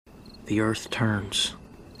The earth turns,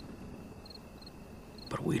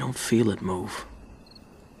 but we don't feel it move.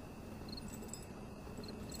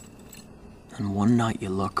 And one night you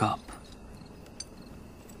look up.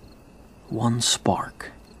 One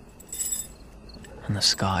spark, and the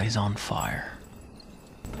sky's on fire.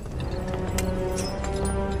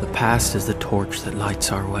 The past is the torch that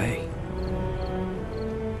lights our way.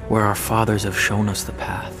 Where our fathers have shown us the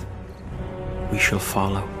path, we shall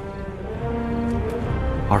follow.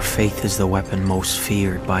 Our faith is the weapon most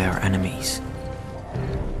feared by our enemies.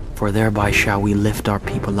 For thereby shall we lift our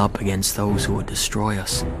people up against those who would destroy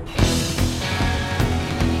us.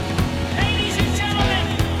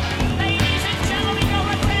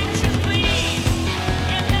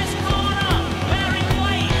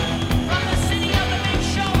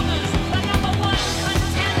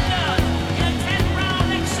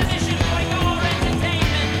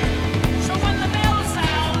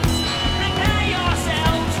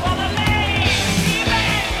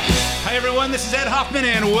 This is Ed Hoffman,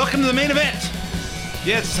 and welcome to the main event.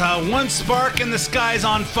 Yes, one spark and the sky's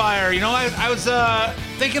on fire. You know, I was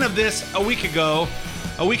thinking of this a week ago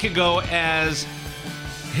as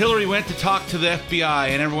Hillary went to talk to the FBI,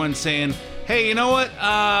 and everyone's saying, hey, you know what?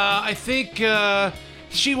 I think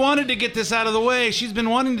she wanted to get this out of the way. She's been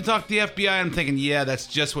wanting to talk to the FBI. I'm thinking, yeah, that's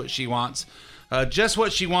just what she wants. Just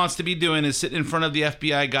what she wants to be doing is sitting in front of the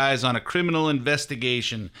FBI guys on a criminal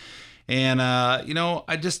investigation. And, you know,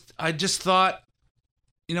 I just thought,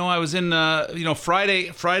 you know, I was in,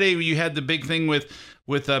 Friday you had the big thing with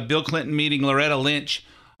Bill Clinton meeting Loretta Lynch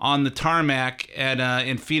on the tarmac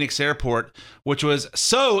in Phoenix Airport, which was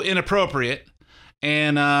so inappropriate.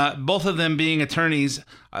 And both of them being attorneys,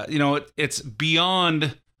 it's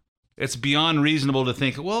beyond reasonable to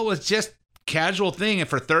think, well, it was just casual thing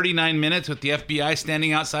for 39 minutes with the FBI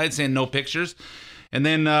standing outside saying no pictures. And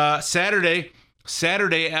then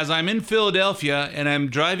Saturday, as I'm in Philadelphia and I'm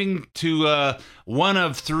driving to one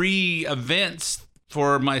of three events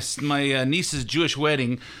for my niece's Jewish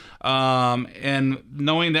wedding, and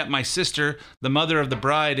knowing that my sister, the mother of the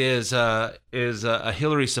bride, is a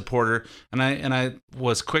Hillary supporter, and I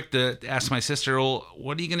was quick to ask my sister, well,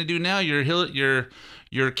 what are you going to do now? Your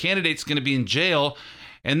candidate's going to be in jail.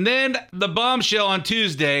 And then the bombshell on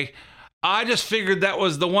Tuesday. I just figured that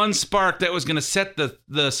was the one spark that was going to set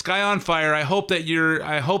the sky on fire. I hope that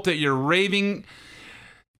you're raving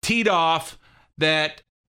teed off that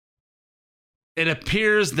it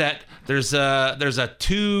appears that there's a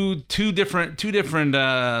two different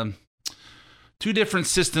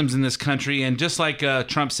systems in this country, and just like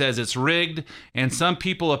Trump says, it's rigged, and some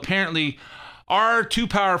people apparently are too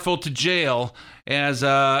powerful to jail, as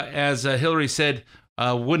Hillary said.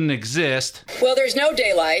 Wouldn't exist. Well, there's no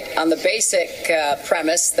daylight on the basic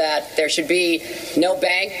premise that there should be no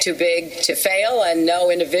bank too big to fail and no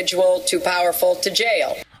individual too powerful to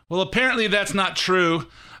jail. Well, apparently that's not true.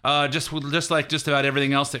 Just like just about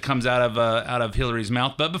everything else that comes out of Hillary's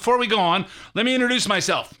mouth. But before we go on, let me introduce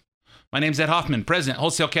myself. My name's Ed Hoffman, President,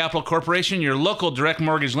 Wholesale Capital Corporation, your local direct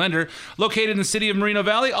mortgage lender, located in the city of Moreno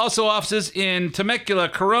Valley. Also offices in Temecula,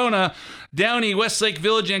 Corona, Downey, Westlake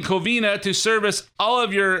Village, and Covina to service all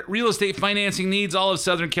of your real estate financing needs, all of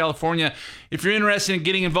Southern California. If you're interested in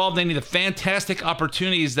getting involved in any of the fantastic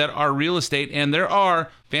opportunities that are real estate, and there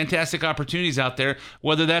are fantastic opportunities out there,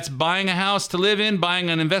 whether that's buying a house to live in, buying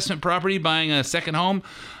an investment property, buying a second home,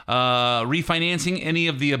 refinancing any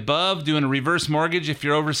of the above, doing a reverse mortgage if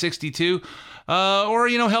you're over 62, or,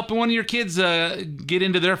 helping one of your kids get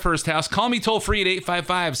into their first house, call me toll free at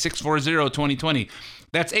 855-640-2020.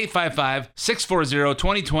 That's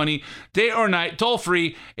 855-640-2020. Day or night, toll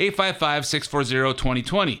free,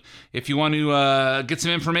 855-640-2020. If you want to get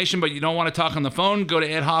some information but you don't want to talk on the phone, go to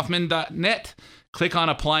edhoffman.net. Click on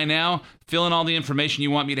Apply Now, fill in all the information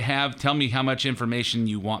you want me to have, tell me how much information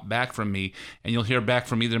you want back from me, and you'll hear back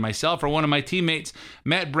from either myself or one of my teammates,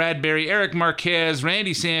 Matt Bradbury, Eric Marquez,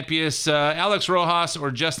 Randy Sampius, Alex Rojas,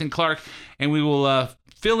 or Justin Clark, and we will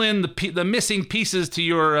fill in the missing pieces to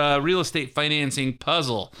your real estate financing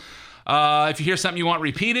puzzle. If you hear something you want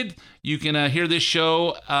repeated, you can hear this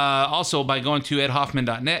show also by going to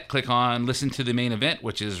edhoffman.net, click on Listen to the Main Event,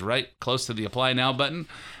 which is right close to the Apply Now button,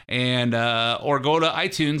 and or go to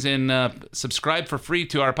iTunes and subscribe for free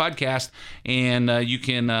to our podcast, and you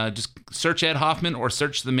can just search Ed Hoffman or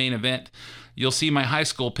search The Main Event. You'll see my high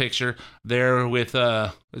school picture there with,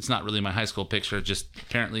 it's not really my high school picture, just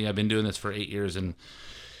apparently I've been doing this for 8 years, and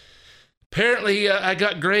apparently I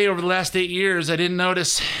got gray over the last 8 years. I didn't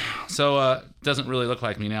notice, so it doesn't really look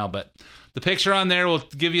like me now, but the picture on there will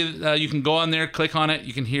give you, you can go on there, click on it,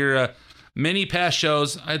 you can hear many past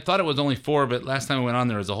shows. I thought it was only 4, but last time I went on,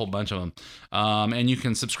 there was a whole bunch of them. And you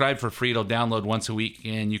can subscribe for free. It'll download once a week,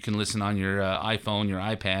 and you can listen on your iPhone, your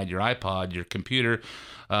iPad, your iPod, your computer,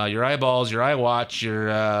 your eyeballs, your iWatch,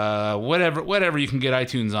 your whatever you can get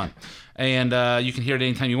iTunes on. And you can hear it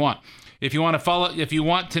anytime you want. If you want to follow, if you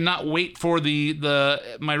want to not wait for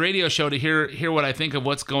my radio show to hear what I think of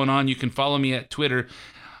what's going on, you can follow me at Twitter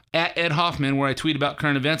at Ed Hoffman, where I tweet about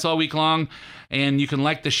current events all week long. And you can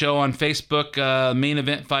like the show on Facebook, Main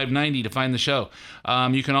Event 590, to find the show.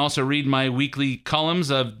 You can also read my weekly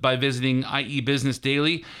columns by visiting IE Business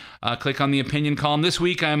Daily. Click on the opinion column. This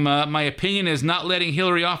week, my opinion is not letting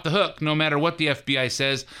Hillary off the hook, no matter what the FBI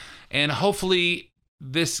says. And hopefully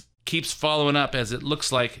this keeps following up as it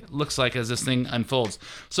looks like as this thing unfolds.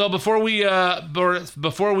 So before we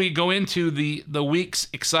go into the week's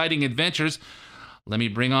exciting adventures, let me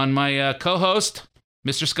bring on my co-host,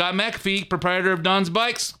 Mr. Scott McAfee, proprietor of Don's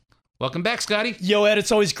Bikes. Welcome back, Scotty. Yo, Ed,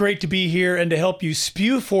 it's always great to be here and to help you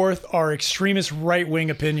spew forth our extremist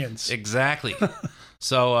right-wing opinions. Exactly.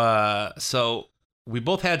 So we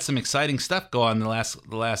both had some exciting stuff go on the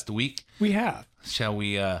last week. We have. Shall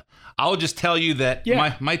we? I'll just tell you that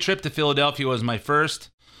my trip to Philadelphia was my first.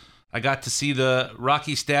 I got to see the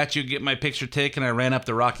Rocky statue, get my picture taken. I ran up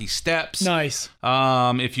the Rocky Steps. Nice.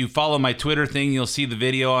 If you follow my Twitter thing, you'll see the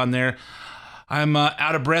video on there. I'm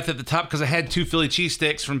out of breath at the top because I had 2 Philly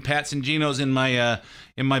cheesesteaks from Pat's and Gino's in my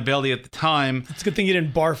belly at the time. It's a good thing you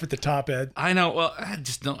didn't barf at the top, Ed. I know. Well, I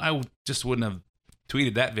just wouldn't have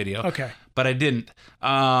tweeted that video. Okay. But I didn't.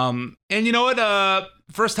 And you know what?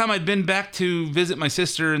 First time I'd been back to visit my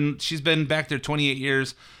sister, and she's been back there 28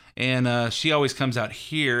 years, and she always comes out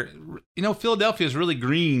here. You know, Philadelphia is really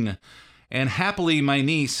green, and happily my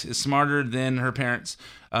niece is smarter than her parents.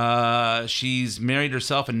 She's married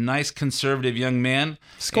herself a nice conservative young man.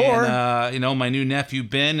 Score. And, my new nephew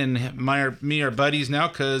Ben and me are buddies now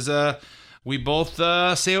because we both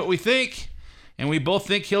say what we think, and we both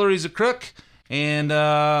think Hillary's a crook. And,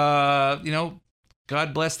 God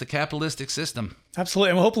bless the capitalistic system.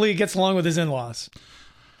 Absolutely. And hopefully he gets along with his in-laws.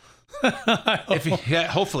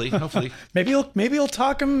 Hopefully. Maybe he'll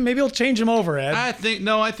talk him. Maybe he'll change him over, Ed. I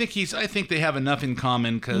think they have enough in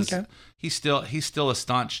common because he's still a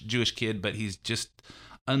staunch Jewish kid, but he's just,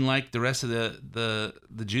 unlike the rest of the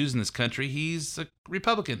Jews in this country, he's a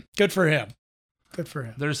Republican. Good for him.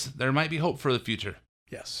 There might be hope for the future.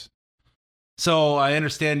 Yes. So I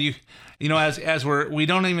understand you as we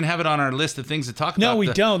don't even have it on our list of things to talk about. No, we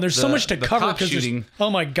don't. There's so much to cover because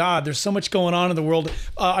oh my God, there's so much going on in the world.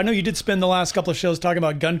 I know you did spend the last couple of shows talking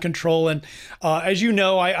about gun control, and as you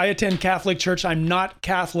know, I attend Catholic church. I'm not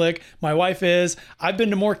Catholic. My wife is. I've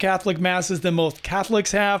been to more Catholic masses than most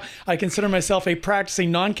Catholics have. I consider myself a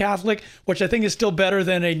practicing non-Catholic, which I think is still better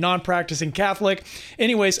than a non-practicing Catholic.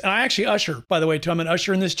 Anyways, and I actually usher, by the way, too. I'm an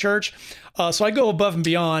usher in this church. So I go above and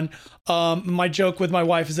beyond. My joke with my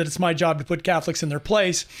wife is that it's my job to put Catholics in their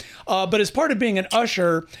place. But as part of being an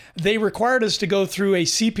usher, they required us to go through a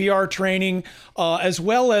CPR training, as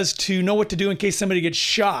well as to know what to do in case somebody gets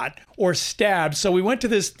shot or stabbed. So we went to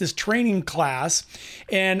this training class,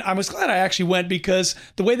 and I was glad I actually went because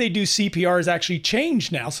the way they do CPR has actually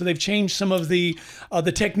changed now. So they've changed some of the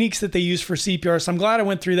techniques that they use for CPR. So I'm glad I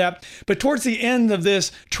went through that. But towards the end of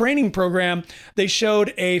this training program, they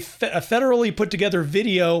showed a federally put together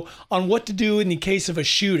video on what to do in the case of a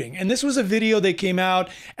shooting. And this was a video that came out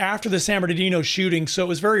after the San Bernardino shooting, so it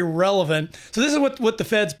was very relevant. So this is what the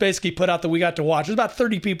feds basically put out that we got to watch. There's about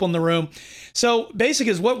 30 people in the room. So basic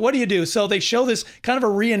is what do you do? So they show this kind of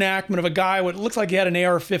a reenactment of a guy, what looks like he had an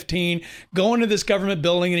AR-15, going to this government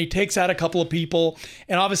building, and he takes out a couple of people.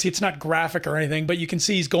 And obviously it's not graphic or anything, but you can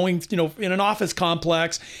see he's going, in an office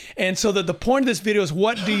complex. And so the point of this video is,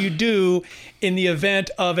 what do you do in the event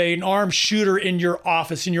of an armed shooter in your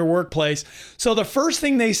office, in your workplace? So the first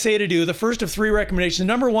thing they say to do, the first of 3 recommendations,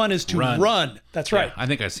 number 1 is to run. That's right. Yeah, I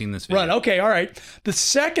think I've seen this video. Run. Okay, all right. The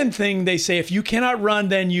second thing they say, if you cannot run,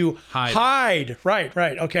 then you hide. Right,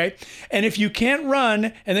 okay. And if you can't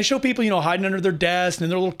run, and they show people, hiding under their desks and in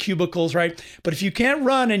their little cubicles, right? But if you can't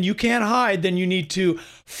run and you can't hide, then you need to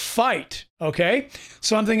fight. Okay.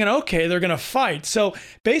 So I'm thinking, okay, they're going to fight. So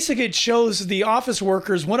basically it shows the office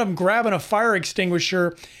workers, one of them grabbing a fire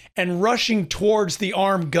extinguisher and rushing towards the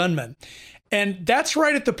armed gunman. And that's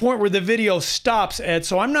right at the point where the video stops, Ed.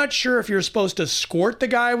 So I'm not sure if you're supposed to squirt the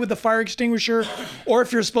guy with the fire extinguisher or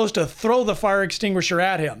if you're supposed to throw the fire extinguisher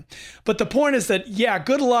at him. But the point is that,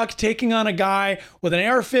 good luck taking on a guy with an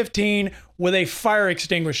AR-15 with a fire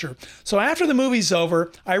extinguisher. So after the movie's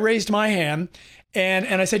over, I raised my hand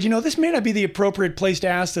and I said, this may not be the appropriate place to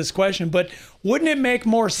ask this question, but wouldn't it make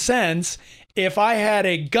more sense if I had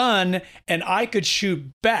a gun and I could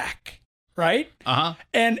shoot back. Right? Uh-huh.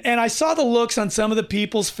 And I saw the looks on some of the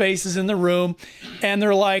people's faces in the room, and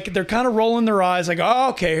they're kind of rolling their eyes like, oh,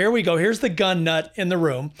 okay, here we go. Here's the gun nut in the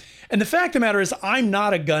room. And the fact of the matter is, I'm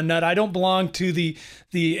not a gun nut. I don't belong to the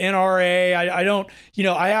NRA. I don't,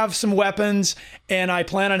 I have some weapons, and I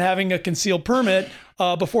plan on having a concealed permit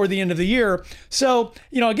before the end of the year. So,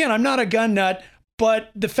 again, I'm not a gun nut.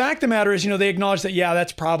 But the fact of the matter is, they acknowledge that, yeah,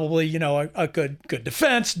 that's probably, a good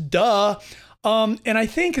defense. Duh. And I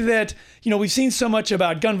think that, we've seen so much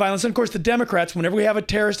about gun violence. And of course, the Democrats, whenever we have a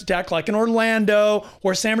terrorist attack like in Orlando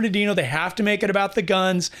or San Bernardino, they have to make it about the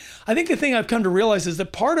guns. I think the thing I've come to realize is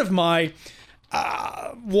that part of my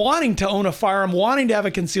wanting to own a firearm, wanting to have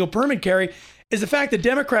a concealed permit carry, is the fact that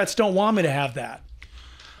Democrats don't want me to have that.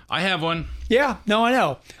 I have one. Yeah, no, I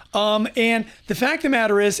know. And the fact of the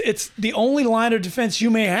matter is, it's the only line of defense you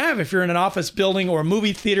may have if you're in an office building or a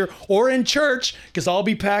movie theater or in church, because I'll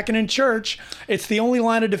be packing in church. It's the only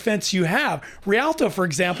line of defense you have. Rialto, for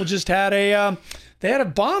example, just had they had a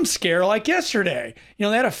bomb scare like yesterday. They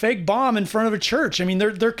had a fake bomb in front of a church. I mean,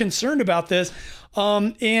 they're concerned about this.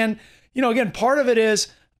 And again, part of it is,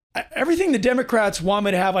 everything the Democrats want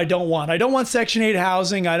me to have, I don't want. I don't want Section 8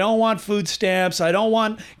 housing. I don't want food stamps. I don't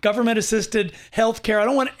want government-assisted health care. I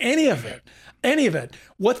don't want any of it. Any of it.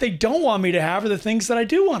 What they don't want me to have are the things that I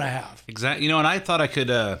do want to have. Exactly. And I thought I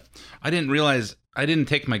could, I didn't realize, I didn't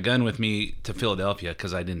take my gun with me to Philadelphia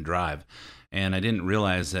because I didn't drive. And I didn't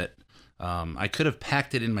realize that I could have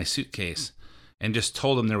packed it in my suitcase and just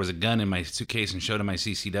told them there was a gun in my suitcase and showed them my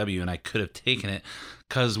CCW, and I could have taken it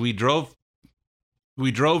because we drove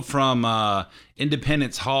from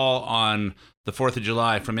Independence Hall on the 4th of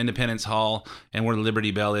July, from Independence Hall and where the Liberty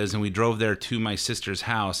Bell is, and we drove there to my sister's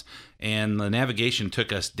house, and the navigation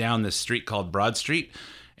took us down this street called Broad Street,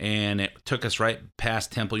 and it took us right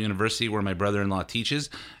past Temple University where my brother-in-law teaches.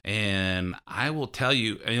 And I will tell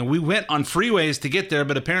you, we went on freeways to get there,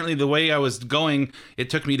 but apparently the way I was going, it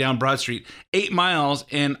took me down Broad Street 8 miles.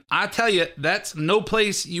 And I tell you, that's no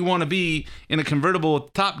place you want to be in a convertible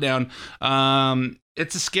top down.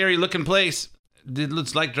 It's a scary looking place.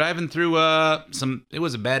 It's like driving through it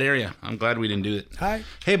was a bad area. I'm glad we didn't do it. Hi.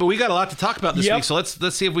 Hey, but we got a lot to talk about this week, so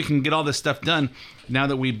let's see if we can get all this stuff done now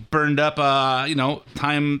that we burned up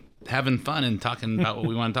time having fun and talking about what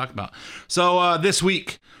we want to talk about. So this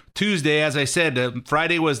week, Tuesday, as I said,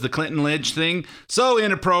 Friday was the Clinton Lynch thing. So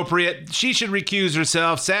inappropriate. She should recuse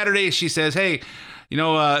herself. Saturday, she says, hey,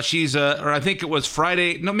 she's or I think it was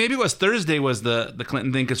Friday. No, maybe it was Thursday was the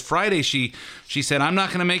Clinton thing, because Friday she said, I'm not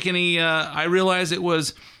going to make any. I realize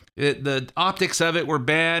the optics of it were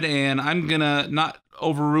bad, and I'm going to not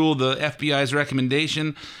overrule the FBI's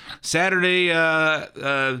recommendation. Saturday,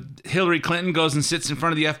 Hillary Clinton goes and sits in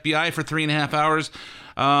front of the FBI for 3.5 hours.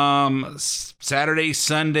 Saturday,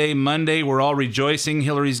 Sunday, Monday, we're all rejoicing.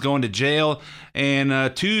 Hillary's going to jail.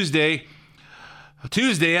 And Tuesday,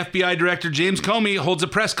 FBI Director James Comey holds a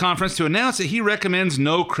press conference to announce that he recommends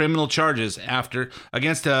no criminal charges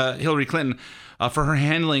against Hillary Clinton for her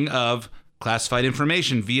handling of classified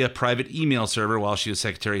information via private email server while she was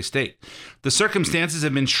Secretary of State. The circumstances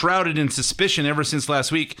have been shrouded in suspicion ever since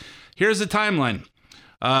last week. Here's the timeline.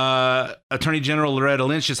 Attorney General Loretta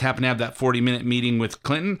Lynch just happened to have that 40-minute meeting with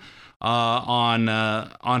Clinton on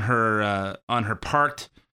her parked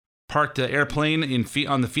airplane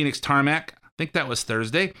on the Phoenix tarmac. I think that was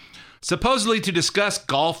Thursday, supposedly to discuss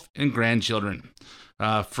golf and grandchildren.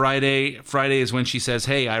 Friday is when she says,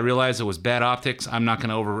 "Hey, I realize it was bad optics. I'm not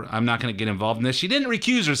going to get involved in this." She didn't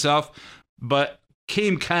recuse herself, but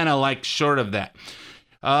came kind of like short of that.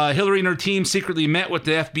 Hillary and her team secretly met with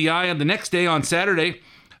the FBI on the next day, on Saturday,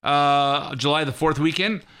 July the 4th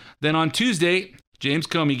weekend. Then on Tuesday, James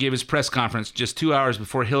Comey gave his press conference just 2 hours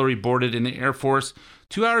before Hillary boarded in the Air Force.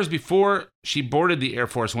 2 hours before she boarded the Air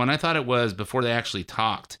Force One. I thought it was before they actually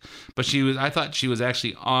talked, but I thought she was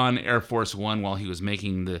actually on Air Force One while he was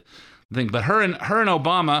making the thing. But her and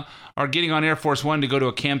Obama are getting on Air Force One to go to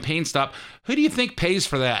a campaign stop. Who do you think pays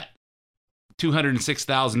for that?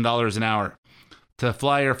 $206,000 an hour to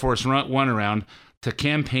fly Air Force One around to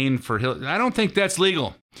campaign for Hillary. I don't think that's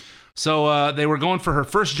legal. So they were going for her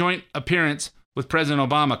first joint appearance with President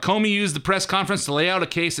Obama. Comey used the press conference to lay out a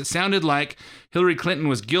case that sounded like Hillary Clinton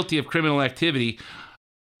was guilty of criminal activity.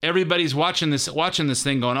 Everybody's watching this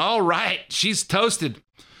thing going, all right, she's toasted.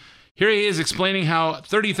 Here he is explaining how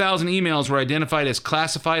 30,000 emails were identified as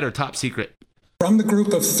classified or top secret. From the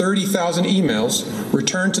group of 30,000 emails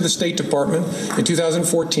returned to the State Department in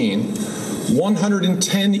 2014,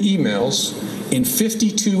 110 emails in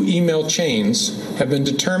 52 email chains have been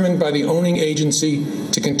determined by the owning agency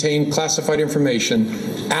to contain classified information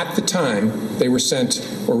at the time they were sent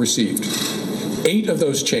or received. 8 of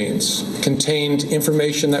those chains contained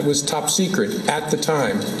information that was top secret at the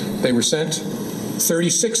time they were sent.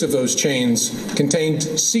 36 of those chains contained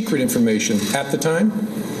secret information at the time,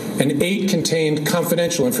 and 8 contained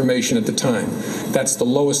confidential information at the time. That's the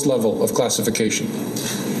lowest level of classification.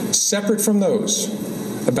 Separate from those,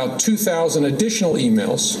 about 2,000 additional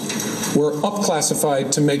emails were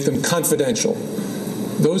up-classified to make them confidential.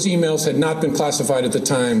 Those emails had not been classified at the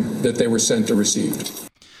time that they were sent or received.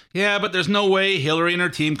 Yeah, but there's no way Hillary and her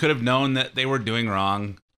team could have known that they were doing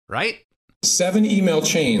wrong, right? 7 email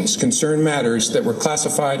chains concern matters that were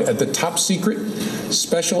classified at the top secret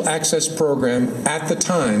special access program at the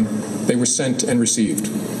time they were sent and received.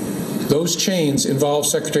 Those chains involve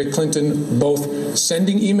Secretary Clinton both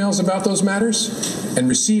sending emails about those matters and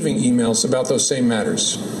receiving emails about those same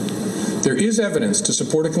matters. There is evidence to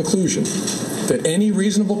support a conclusion that any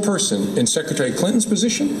reasonable person in Secretary Clinton's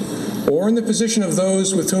position or in the position of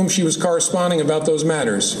those with whom she was corresponding about those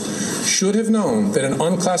matters should have known that an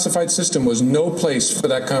unclassified system was no place for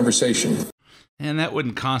that conversation. And that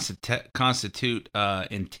wouldn't constitute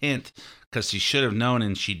intent, because she should have known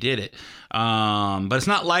and she did it. But it's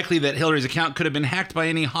not likely that Hillary's account could have been hacked by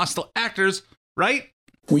any hostile actors, right?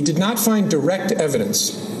 We did not find direct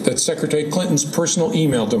evidence that Secretary Clinton's personal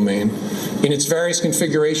email domain, in its various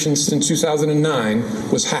configurations since 2009,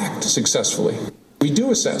 was hacked successfully. We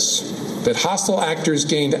do assess that hostile actors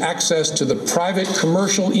gained access to the private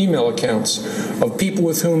commercial email accounts of people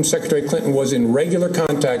with whom Secretary Clinton was in regular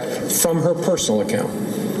contact from her personal account.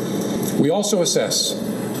 We also assess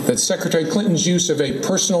that Secretary Clinton's use of a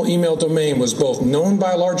personal email domain was both known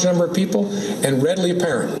by a large number of people and readily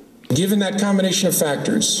apparent. Given that combination of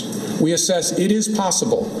factors, we assess it is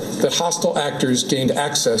possible that hostile actors gained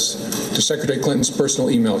access to Secretary Clinton's personal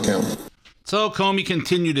email account. So Comey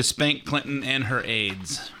continued to spank Clinton and her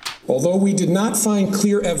aides. Although we did not find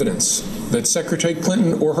clear evidence that Secretary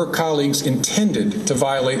Clinton or her colleagues intended to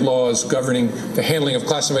violate laws governing the handling of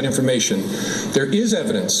classified information, there is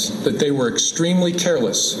evidence that they were extremely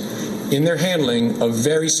careless in their handling of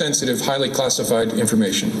very sensitive, highly classified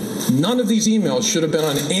information. None of these emails should have been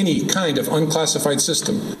on any kind of unclassified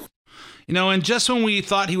system. You know, and just when we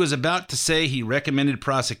thought he was about to say he recommended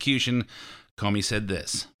prosecution, Comey said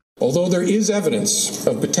this. Although there is evidence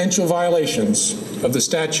of potential violations of the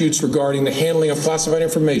statutes regarding the handling of classified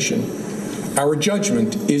information, our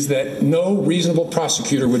judgment is that no reasonable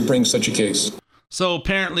prosecutor would bring such a case. So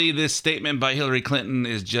apparently this statement by Hillary Clinton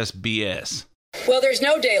is just BS. Well, there's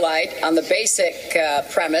no daylight on the basic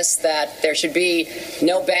premise that there should be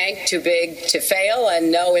no bank too big to fail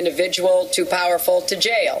and no individual too powerful to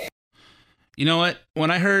jail. You know what?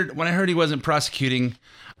 When I heard he wasn't prosecuting,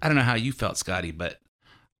 I don't know how you felt, Scotty, but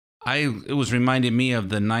it was reminding me of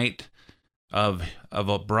the night of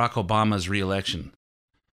Barack Obama's reelection,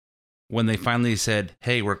 when they finally said,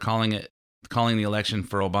 "Hey, we're calling the election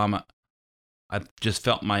for Obama." I just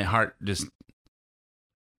felt my heart just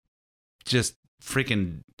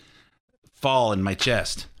freaking fall in my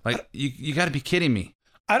chest. Like, you got to be kidding me.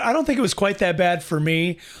 I don't think it was quite that bad for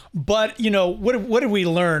me, but you know, what did we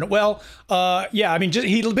learn? Well, yeah, I mean,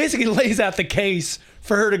 he basically lays out the case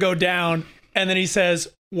for her to go down, and then he says,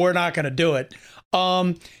 we're not going to do it.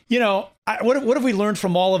 You know, what have we learned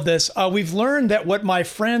from all of this? We've learned that what my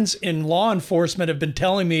friends in law enforcement have been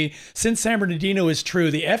telling me since San Bernardino is true.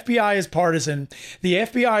 The FBI is partisan. The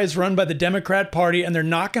FBI is run by the Democrat Party, and they're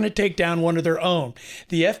not going to take down one of their own.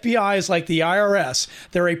 The FBI is like the IRS.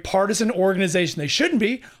 They're a partisan organization. They shouldn't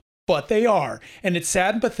be, but they are. And it's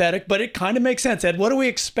sad and pathetic, but it kind of makes sense. Ed, what do we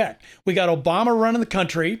expect? We got Obama running the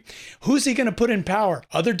country. Who's he going to put in power?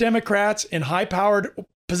 Other Democrats in high-powered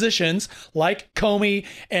positions like Comey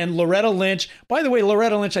and Loretta Lynch. By the way,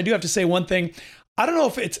 Loretta Lynch, I do have to say one thing. I don't know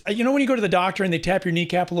if it's, you know, when you go to the doctor and they tap your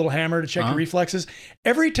kneecap, a little hammer to check your reflexes.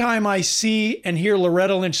 Every time I see and hear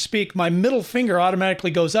Loretta Lynch speak, my middle finger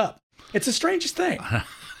automatically goes up. It's the strangest thing.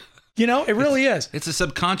 You know, it really is. It's a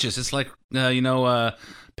subconscious. It's like,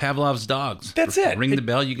 Pavlov's dogs. That's it. Ring the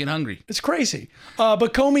bell, you get hungry. It's crazy.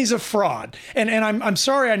 But Comey's a fraud. And I'm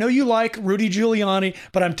sorry, I know you like Rudy Giuliani,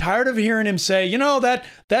 but I'm tired of hearing him say, you know, that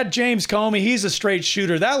James Comey, he's a straight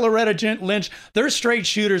shooter. That Loretta Lynch, they're straight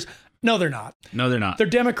shooters. No, they're not. No, they're not. They're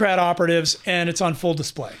Democrat operatives, and it's on full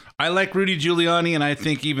display. I like Rudy Giuliani, and I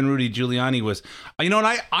think even Rudy Giuliani was, you know,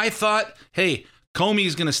 and I thought, hey,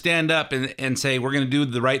 Comey's going to stand up and say, we're going to do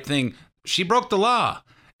the right thing. She broke the law,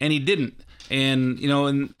 and he didn't. And, you know,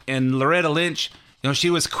 and Loretta Lynch, You know,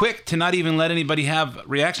 she was quick to not even let anybody have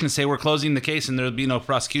reaction and say we're closing the case and there'll be no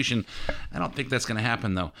prosecution. I don't think that's going to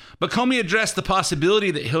happen, though. But Comey addressed the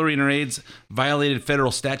possibility that Hillary and her aides violated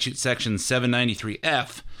federal statute section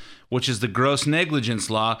 793F, which is the gross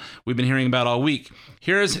negligence law we've been hearing about all week.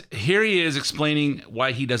 Here he is explaining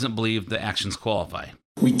why he doesn't believe the actions qualify.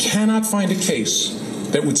 We cannot find a case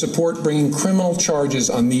that would support bringing criminal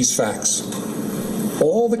charges on these facts.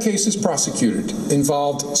 All the cases prosecuted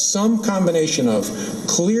involved some combination of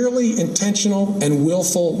clearly intentional and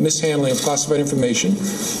willful mishandling of classified information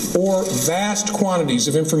or vast quantities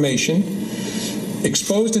of information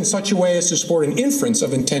exposed in such a way as to support an inference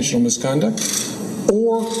of intentional misconduct,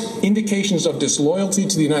 or indications of disloyalty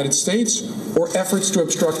to the United States, or efforts to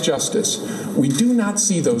obstruct justice. We do not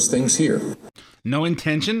see those things here. No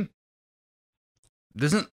intention?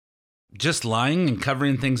 Isn't just lying and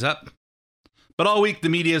covering things up? But all week, the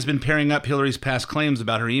media has been pairing up Hillary's past claims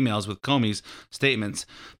about her emails with Comey's statements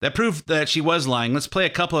that prove that she was lying. Let's play a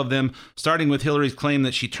couple of them, starting with Hillary's claim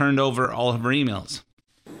that she turned over all of her emails.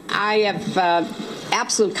 I have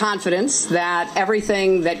absolute confidence that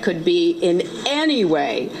everything that could be in any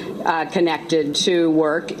way connected to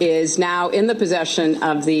work is now in the possession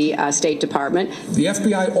of the State Department. The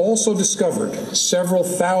FBI also discovered several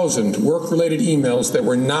thousand work-related emails that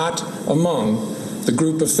were not among the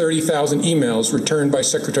group of 30,000 emails returned by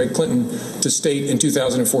Secretary Clinton to State in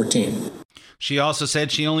 2014. She also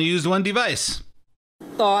said she only used one device.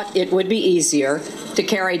 Thought it would be easier to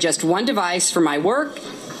carry just one device for my work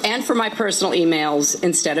and for my personal emails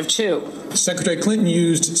instead of two. Secretary Clinton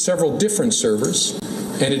used several different servers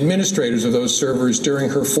and administrators of those servers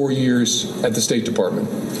during her 4 years at the State Department.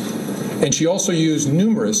 And she also used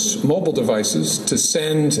numerous mobile devices to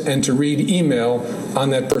send and to read email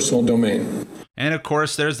on that personal domain. And of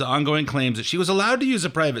course, there's the ongoing claims that she was allowed to use a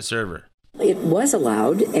private server. It was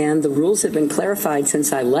allowed, and the rules have been clarified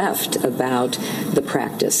since I left about the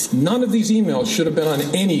practice. None of these emails should have been on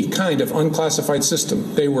any kind of unclassified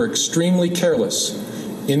system. They were extremely careless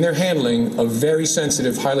in their handling of very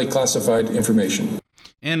sensitive, highly classified information.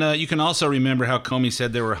 And you can also remember how Comey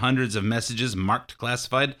said there were hundreds of messages marked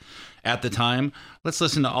classified at the time. Let's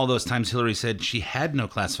listen to all those times Hillary said she had no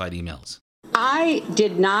classified emails. I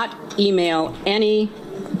did not email any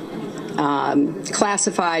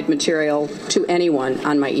classified material to anyone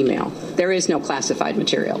on my email. There is no classified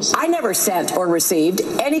materials. I never sent or received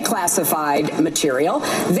any classified material.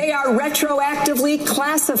 They are retroactively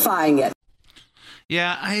classifying it.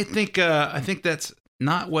 Yeah, I think that's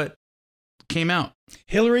not what came out.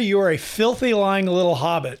 Hillary, you are a filthy, lying little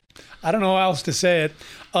hobbit. I don't know how else to say it.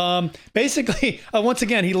 Basically, once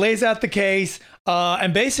again, he lays out the case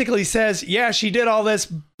and basically says, yeah, she did all this,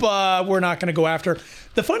 but we're not going to go after her.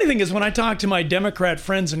 The funny thing is when I talk to my Democrat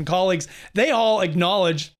friends and colleagues, they all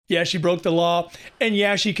acknowledge, yeah, she broke the law and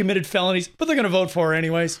yeah, she committed felonies, but they're going to vote for her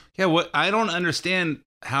anyways. Yeah, I don't understand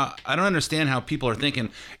how people are thinking.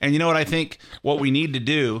 And you know what I think what we need to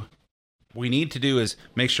do is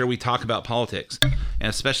make sure we talk about politics. And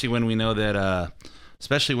especially when we know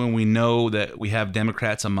that we have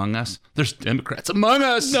Democrats among us. There's Democrats among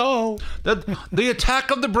us. No. The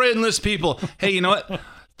attack of the brainless people. Hey, you know what?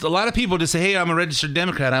 A lot of people just say, hey, I'm a registered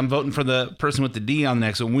Democrat. I'm voting for the person with the D on the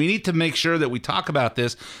next one. We need to make sure that we talk about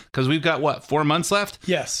this because we've got, 4 months left?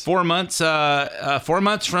 Yes. 4 months 4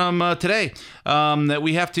 months from today that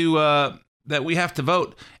we have to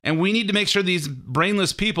vote. And we need to make sure these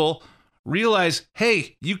brainless people realize,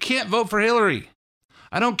 hey, you can't vote for Hillary.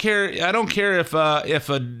 I don't care if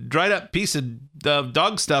a dried up piece of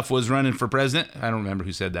dog stuff was running for president. I don't remember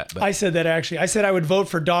who said that. But I said that actually. I said I would vote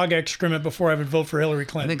for dog excrement before I would vote for Hillary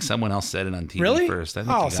Clinton. I think someone else said it on TV really? first. I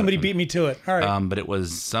think somebody beat me to it. All right. But it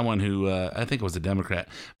was someone who I think it was a Democrat,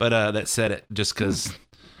 but that said it just because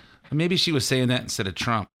maybe she was saying that instead of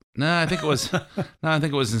Trump. No, I think it was.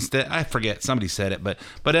 Instead. I forget. Somebody said it, but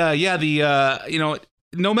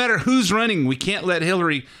no matter who's running, we can't let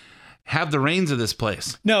Hillary have the reins of this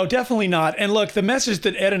place. No, definitely not. And look, the message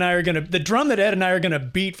that the drum that Ed and I are going to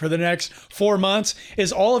beat for the next 4 months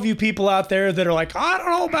is all of you people out there that are like, I don't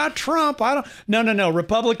know about Trump. No.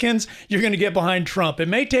 Republicans, you're going to get behind Trump. It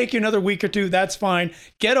may take you another week or two. That's fine.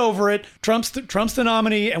 Get over it. Trump's the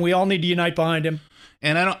nominee and we all need to unite behind him.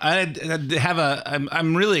 And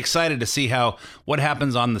I'm really excited to see what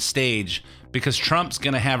happens on the stage because Trump's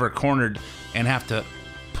going to have her cornered and have to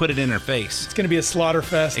put it in her face. It's going to be a slaughter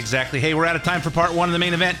fest. Exactly. Hey, we're out of time for part one of the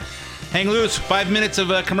main event. Hang loose. 5 minutes of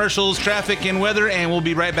commercials, traffic, and weather, and we'll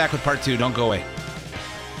be right back with part two. Don't go away.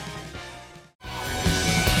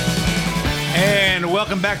 And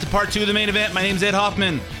welcome back to part two of the main event. My name's Ed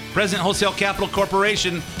Hoffman. President Wholesale Capital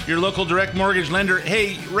Corporation, your local direct mortgage lender.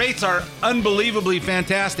 Hey, rates are unbelievably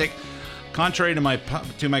fantastic. Contrary to my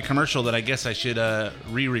commercial that I guess I should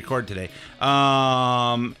re-record today.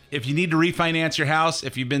 If you need to refinance your house,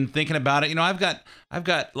 if you've been thinking about it, I've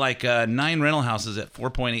got like 9 rental houses at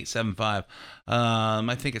 4.875.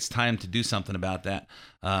 I think it's time to do something about that.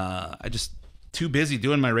 I just too busy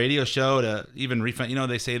doing my radio show to even refinance.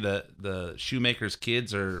 They say the shoemaker's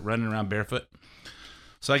kids are running around barefoot.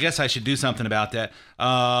 So I guess I should do something about that.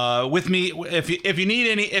 With me, if you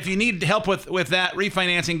need help with that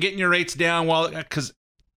refinancing, getting your rates down, because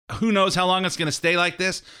who knows how long it's going to stay like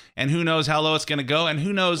this, and who knows how low it's going to go, and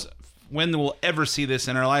who knows when we'll ever see this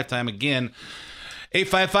in our lifetime again.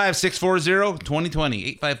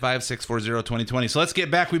 855-640-2020. 855-640-2020. So let's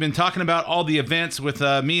get back. We've been talking about all the events with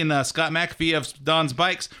me and Scott McAfee of Don's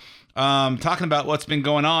Bikes, talking about what's been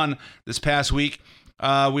going on this past week.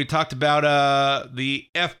 We talked about the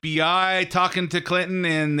FBI talking to Clinton,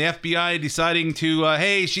 and the FBI deciding to,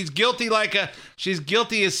 hey, she's guilty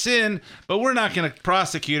as sin, but we're not going to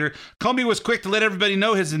prosecute her. Comey was quick to let everybody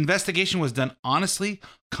know his investigation was done honestly,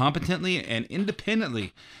 competently, and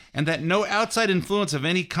independently, and that no outside influence of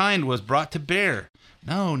any kind was brought to bear.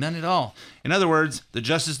 No, none at all. In other words, the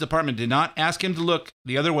Justice Department did not ask him to look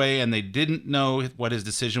the other way, and they didn't know what his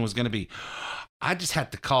decision was going to be. I just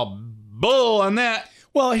had to call bull on that.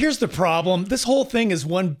 Well, here's the problem. This whole thing is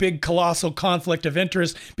one big colossal conflict of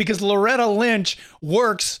interest because Loretta Lynch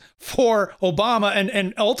works for Obama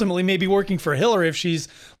and ultimately maybe working for Hillary if she's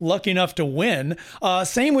lucky enough to win.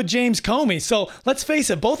 Same with James Comey. So let's face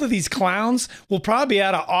it, both of these clowns will probably be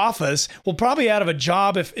out of office, will probably out of a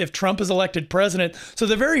job if Trump is elected president. So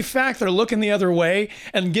the very fact they're looking the other way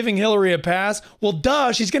and giving Hillary a pass, well,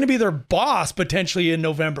 duh, she's going to be their boss potentially in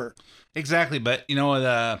November. Exactly. But,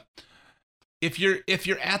 if you're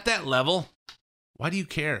at that level, why do you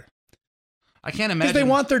care? I can't imagine. Because they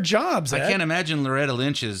want their jobs. I can't imagine Loretta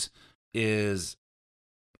Lynch is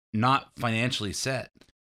not financially set.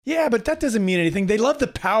 Yeah, but that doesn't mean anything. They love the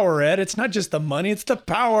power, Ed. It's not just the money; it's the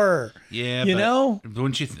power. Yeah,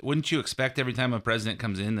 wouldn't you expect every time a president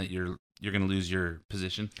comes in that you're going to lose your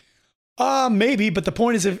position? Maybe, but the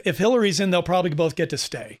point is, if Hillary's in, they'll probably both get to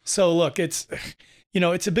stay. So look, it's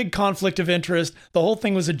a big conflict of interest. The whole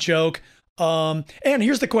thing was a joke. And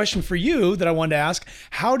here's the question for you that I wanted to ask.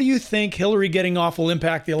 How do you think Hillary getting off will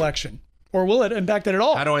impact the election? Or will it impact it at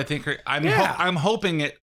all? How do I think her? I'm hoping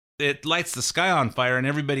it lights the sky on fire and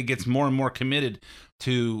everybody gets more and more committed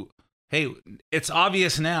to, hey, it's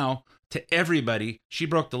obvious now to everybody she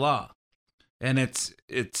broke the law. And it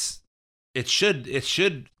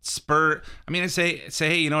should spur. I mean, I say,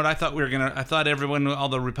 hey, you know what? I thought all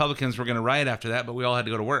the Republicans were going to riot after that, but we all had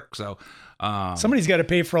to go to work. So somebody's got to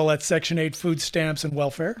pay for all that Section 8 food stamps and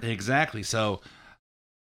welfare. Exactly. So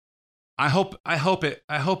I hope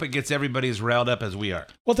it gets everybody as riled up as we are.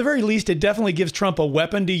 Well, at the very least, it definitely gives Trump a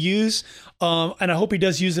weapon to use, and I hope he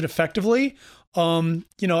does use it effectively.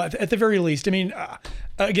 At the very least, I mean,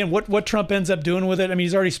 again, what Trump ends up doing with it, I mean,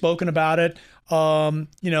 he's already spoken about it.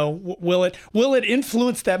 Will it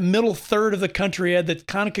influence that middle third of the country, Ed, that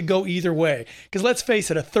kind of could go either way? Because let's face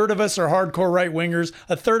it, a third of us are hardcore right wingers.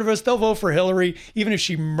 A third of us, they'll vote for Hillary. Even if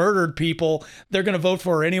she murdered people, they're going to vote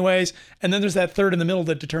for her anyways. And then there's that third in the middle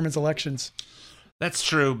that determines elections. That's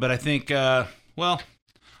true. But I think, I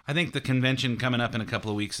think the convention coming up in a couple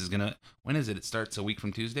of weeks is going to, when is it? It starts a week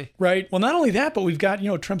from Tuesday? Right. Well, not only that, but we've got,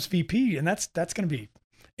 Trump's VP, and that's going to be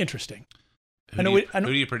interesting. Who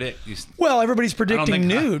do you predict? Well, everybody's predicting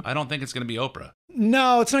Newt. I don't think it's going to be Oprah.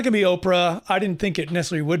 No, it's not going to be Oprah. I didn't think it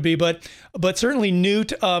necessarily would be, but certainly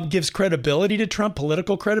Newt gives credibility to Trump,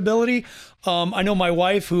 political credibility. I know my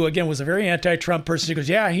wife, who again was a very anti-Trump person, she goes,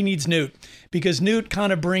 yeah, he needs Newt because Newt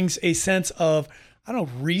kind of brings a sense of, I don't know,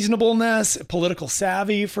 reasonableness, political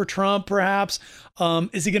savvy for Trump, perhaps.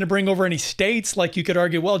 Is he going to bring over any states? Like you could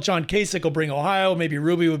argue, well, John Kasich will bring Ohio, maybe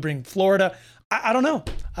Ruby would bring Florida. I don't know.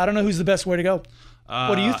 I don't know who's the best way to go.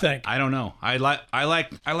 What do you think? I don't know. I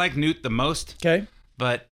like Newt the most. Okay.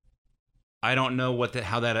 But I don't know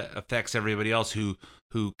how that affects everybody else who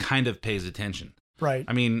kind of pays attention. Right.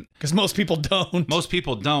 I mean, because most people don't. Most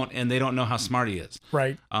people don't, and they don't know how smart he is.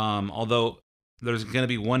 Right. Although there's going to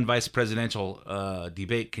be one vice presidential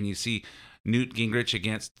debate. Can you see Newt Gingrich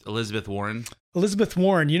against Elizabeth Warren? Elizabeth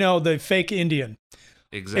Warren, the fake Indian.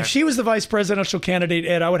 Exactly. If she was the vice presidential candidate,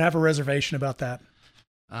 Ed, I would have a reservation about that.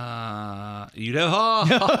 You know,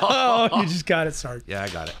 Oh, you just got it. Sorry. yeah, I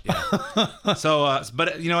got it. Yeah. So,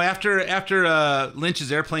 but after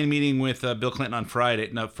Lynch's airplane meeting with Bill Clinton on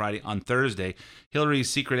Thursday, Hillary's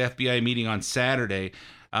secret FBI meeting on Saturday,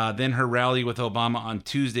 then her rally with Obama on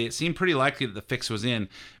Tuesday, it seemed pretty likely that the fix was in.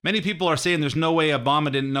 Many people are saying there's no way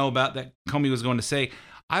Obama didn't know about that Comey was going to say.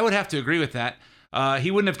 I would have to agree with that.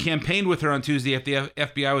 He wouldn't have campaigned with her on Tuesday if the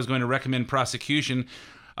FBI was going to recommend prosecution.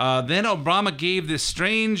 Then Obama gave this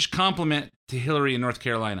strange compliment to Hillary in North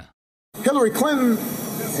Carolina. Hillary Clinton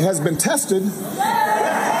has been tested.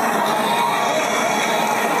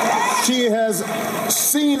 She has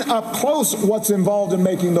seen up close what's involved in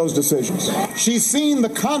making those decisions. She's seen the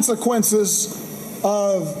consequences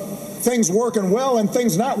of things working well and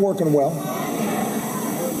things not working well.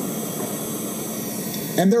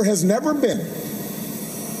 And there has never been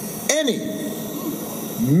any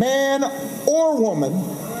man or woman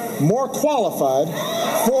more qualified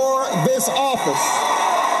for this office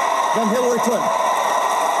than Hillary Clinton.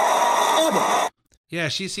 Ever. Yeah,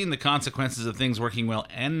 she's seen the consequences of things working well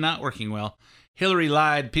and not working well. Hillary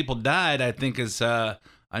lied, people died, I think is a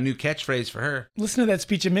new catchphrase for her. Listen to that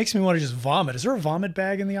speech. It makes me want to just vomit. Is there a vomit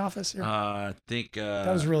bag in the office here? I think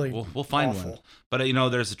that was really we'll find awful. one. But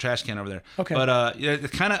there's a trash can over there. Okay. But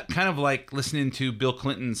it's kind of like listening to Bill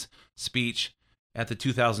Clinton's speech at the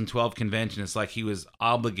 2012 convention. It's like he was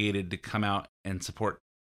obligated to come out and support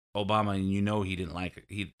Obama, and he didn't like it.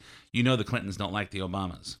 The Clintons don't like the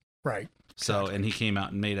Obamas. Right. So, and he came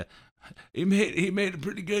out and made a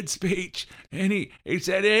pretty good speech, and he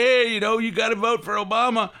said, hey, you got to vote for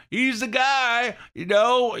Obama. He's the guy. He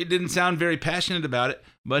didn't sound very passionate about it,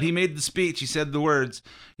 but he made the speech. He said the words.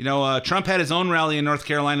 Trump had his own rally in North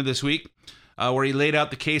Carolina this week, where he laid out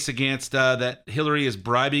the case against that Hillary is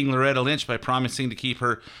bribing Loretta Lynch by promising to keep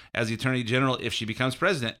her as the Attorney General if she becomes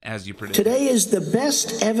president, as you predicted. Today is the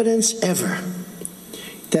best evidence ever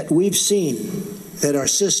that we've seen that our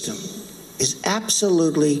system is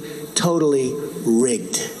absolutely, totally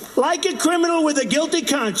rigged. Like a criminal with a guilty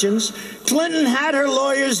conscience, Clinton had her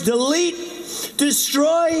lawyers delete,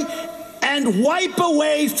 destroy, and wipe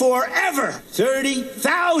away forever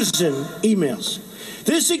 30,000 emails.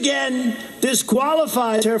 This again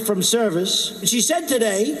disqualifies her from service. She said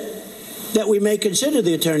today that we may consider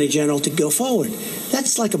the Attorney General to go forward.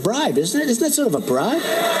 That's like a bribe, isn't it? Isn't that sort of a bribe?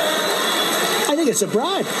 I think it's a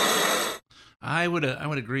bribe. I would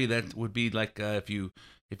agree that would be like if you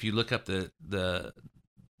look up the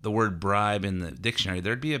word bribe in the dictionary,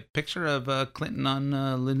 there'd be a picture of Clinton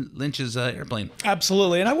on Lynch's airplane.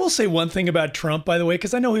 Absolutely. And I will say one thing about Trump, by the way,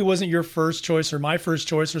 because I know he wasn't your first choice or my first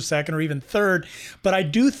choice or second or even third, but I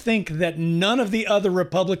do think that none of the other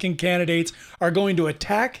Republican candidates are going to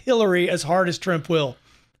attack Hillary as hard as Trump will.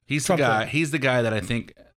 He's the guy. He's the guy that I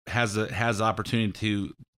think has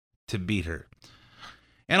opportunity to beat her.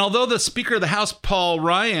 And although the Speaker of the House, Paul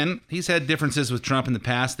Ryan, he's had differences with Trump in the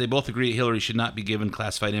past, they both agree Hillary should not be given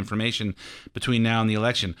classified information between now and the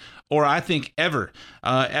election, or I think ever.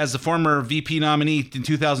 As the former VP nominee in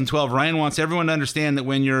 2012, Ryan wants everyone to understand that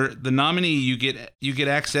when you're the nominee, you get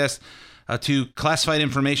access to classified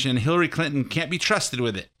information, and Hillary Clinton can't be trusted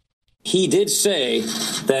with it. He did say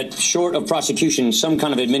that short of prosecution, some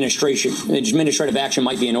kind of administrative action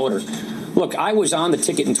might be in order. Look, I was on the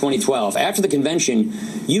ticket in 2012. After the convention,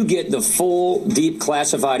 you get the full, deep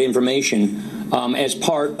classified information as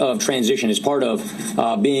part of transition, as part of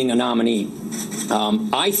being a nominee.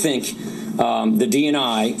 I think the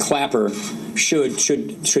DNI, Clapper,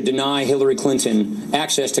 should deny Hillary Clinton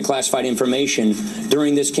access to classified information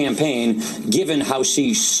during this campaign, given how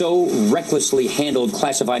she so recklessly handled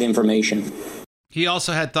classified information. He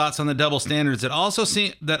also had thoughts on the double standards that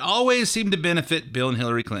always seem to benefit Bill and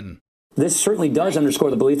Hillary Clinton. This certainly does underscore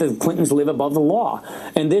the belief that the Clintons live above the law.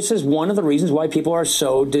 And this is one of the reasons why people are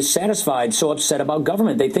so dissatisfied, so upset about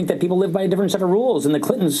government. They think that people live by a different set of rules. And the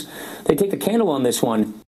Clintons, they take the candle on this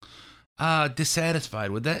one.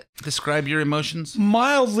 Dissatisfied. Would that describe your emotions?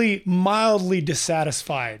 Mildly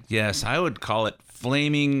dissatisfied. Yes, I would call it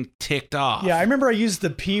flaming ticked off. Yeah, I remember I used the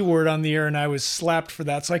P word on the air and I was slapped for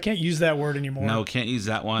that, so I can't use that word anymore. No, can't use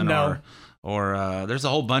that one. No. Or there's a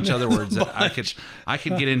whole bunch of other words that I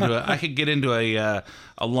could get into a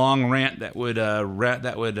long rant that would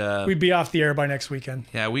we'd be off the air by next weekend.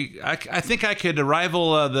 Yeah, I think I could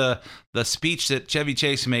rival the speech that Chevy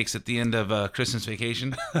Chase makes at the end of Christmas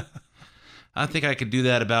Vacation. I think I could do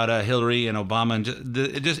that about Hillary and Obama, and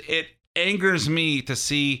it angers me to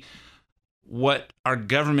see what our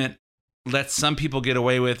government lets some people get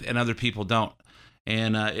away with and other people don't,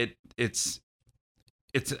 and it's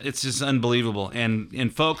just unbelievable.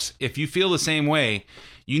 And folks, if you feel the same way,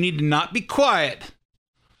 you need to not be quiet,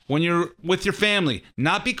 when you're with your family,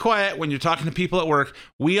 not be quiet when you're talking to people at work.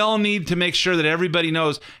 We all need to make sure that everybody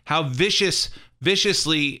knows how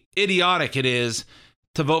viciously idiotic it is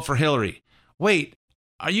to vote for Hillary. Wait,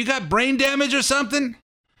 are you got brain damage or something?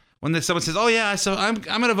 When someone says, "Oh yeah, so I'm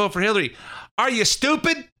going to vote for Hillary," are you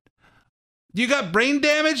stupid? You got brain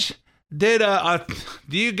damage? Do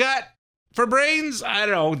you got for brains? I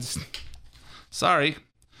don't know. Sorry.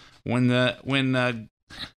 When God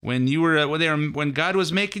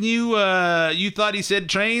was making you, you thought he said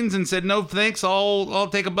trains and said no thanks. I'll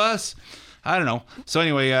take a bus. I don't know. So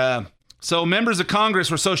anyway, so members of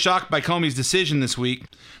Congress were so shocked by Comey's decision this week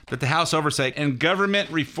that the House Oversight and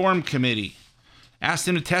Government Reform Committee asked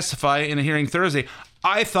him to testify in a hearing Thursday.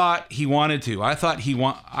 I thought he wanted to. I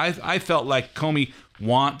felt like Comey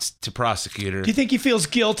wants to prosecute her. Do you think he feels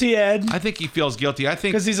guilty, Ed? I think he feels guilty. I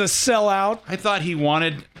think because he's a sellout. I thought he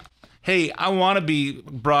wanted. Hey, I want to be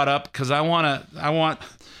brought up because I want.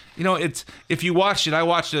 You know, it's if you watched it, I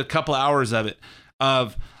watched a couple hours of it.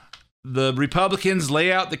 Of the Republicans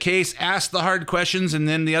lay out the case, ask the hard questions, and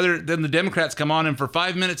then the Democrats come on, and for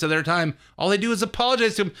 5 minutes of their time, all they do is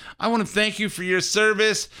apologize to him. I want to thank you for your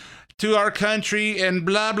service to our country and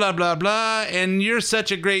blah, blah, blah, blah, and you're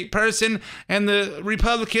such a great person, and the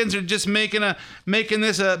Republicans are just making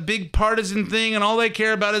this a big partisan thing, and all they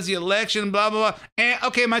care about is the election, blah, blah, blah. And,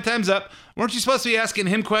 okay, my time's up. Weren't you supposed to be asking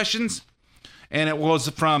him questions? And it was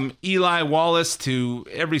from Eli Wallace to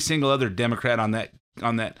every single other Democrat on that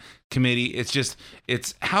committee.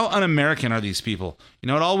 It's how un-American are these people? You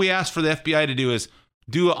know what? All we ask for the FBI to do is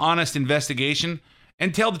do an honest investigation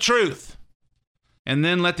and tell the truth. And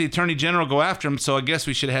then let the Attorney General go after him. So I guess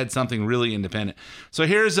we should have had something really independent. So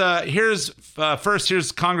here's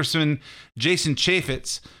Congressman Jason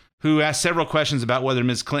Chaffetz, who asked several questions about whether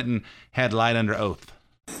Ms. Clinton had lied under oath.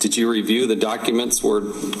 Did you review the documents where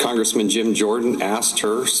Congressman Jim Jordan asked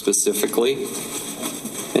her specifically?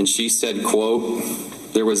 And she said, quote,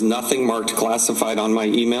 "There was nothing marked classified on my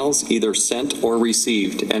emails, either sent or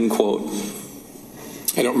received," end quote.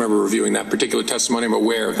 I don't remember reviewing that particular testimony. I'm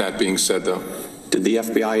aware of that being said, though. Did the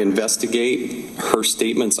FBI investigate her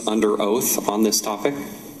statements under oath on this topic?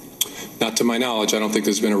 Not to my knowledge. I don't think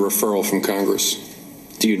there's been a referral from Congress.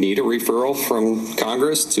 Do you need a referral from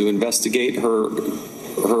Congress to investigate her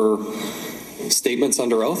statements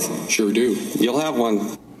under oath? Sure do. You'll have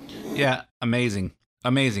one. Yeah, amazing.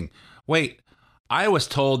 Wait, I was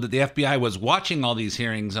told that the FBI was watching all these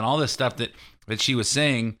hearings and all this stuff that she was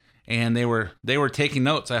saying, and they were taking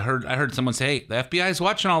notes. I heard someone say, "Hey, the FBI is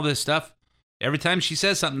watching all this stuff." Every time she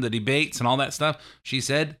says something, the debates and all that stuff, she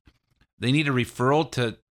said they need a referral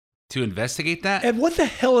to investigate that. And what the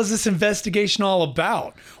hell is this investigation all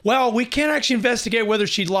about? Well, we can't actually investigate whether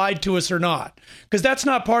she lied to us or not, because that's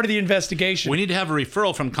not part of the investigation. We need to have a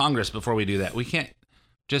referral from Congress before we do that. We can't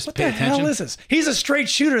just pay attention. What the hell is this? He's a straight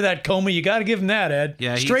shooter, that Comey. You got to give him that, Ed.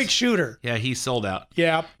 Yeah, straight shooter. Yeah, he's sold out.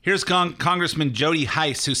 Yeah. Here's Congressman Jody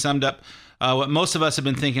Hice, who summed up what most of us have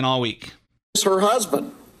been thinking all week. Her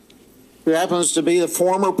husband, who happens to be the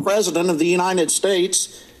former president of the United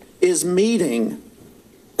States, is meeting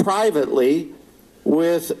privately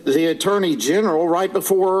with the Attorney General right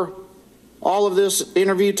before all of this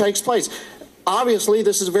interview takes place. Obviously,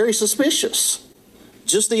 this is very suspicious.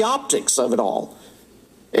 Just the optics of it all.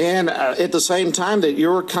 And at the same time that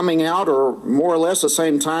you're coming out, or more or less the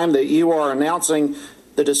same time that you are announcing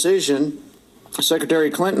the decision,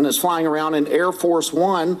 Secretary Clinton is flying around in Air Force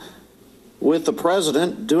One with the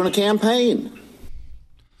president doing a campaign.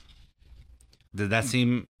 Did that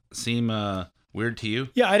seem weird to you?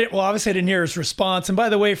 Yeah, obviously I didn't hear his response. And by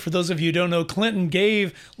the way, for those of you who don't know, Clinton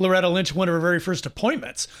gave Loretta Lynch one of her very first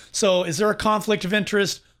appointments. So is there a conflict of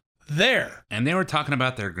interest there? And they were talking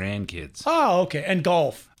about their grandkids. Oh, okay. And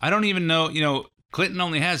golf. I don't even know, Clinton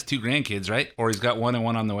only has 2 grandkids, right? Or he's got one and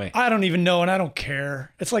one on the way. I don't even know, and I don't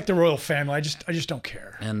care. It's like the royal family. I just don't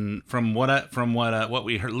care. And from what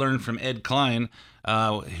we learned from Ed Klein,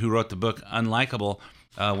 who wrote the book Unlikable,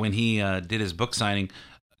 when he did his book signing,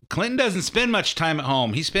 Clinton doesn't spend much time at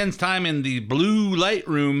home. He spends time in the blue light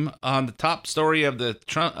room on the top story of the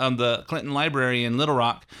Clinton Library in Little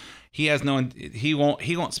Rock. He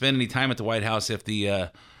won't spend any time at the White House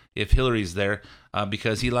if Hillary's there,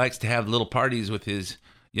 because he likes to have little parties with his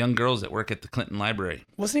young girls that work at the Clinton Library.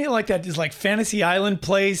 Wasn't he like that? Is like Fantasy Island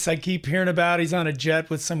place I keep hearing about? He's on a jet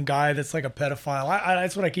with some guy that's like a pedophile.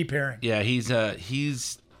 That's what I keep hearing. Yeah, he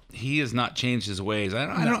has not changed his ways.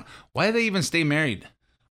 I don't. Why do they even stay married?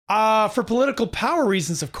 For political power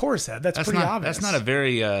reasons, of course, Ed. That's pretty obvious.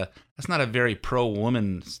 That's not a very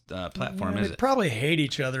pro-woman platform, is they it? probably hate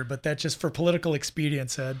each other, but that's just for political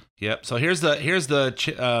expedience, Ed. Yep. So here's the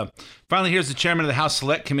chairman of the House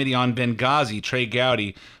Select Committee on Benghazi, Trey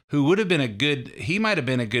Gowdy, who might have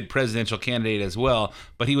been a good presidential candidate as well,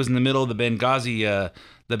 but he was in the middle of the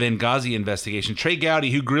Benghazi investigation. Trey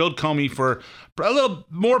Gowdy, who grilled Comey for a little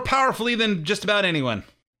more powerfully than just about anyone.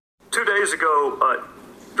 2 days ago,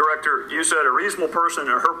 Director, you said a reasonable person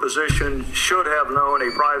in her position should have known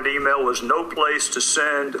a private email was no place to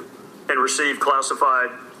send and receive classified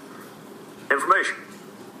information.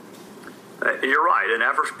 You're right. An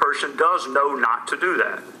average person does know not to do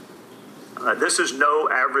that. This is no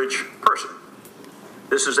average person.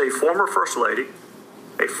 This is a former First Lady,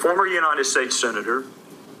 a former United States Senator,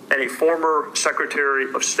 and a former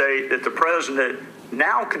Secretary of State that the President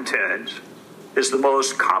now contends is the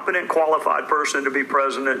most competent, qualified person to be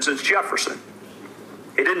president since Jefferson.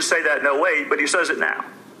 He didn't say that in 2008, but he says it now.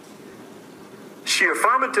 She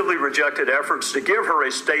affirmatively rejected efforts to give her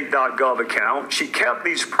a state.gov account. She kept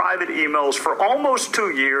these private emails for almost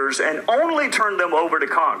 2 years and only turned them over to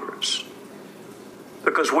Congress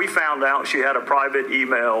because we found out she had a private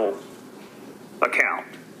email account.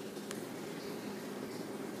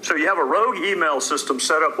 So you have a rogue email system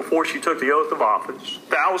set up before she took the oath of office.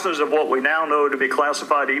 Thousands of what we now know to be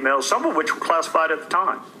classified emails, some of which were classified at the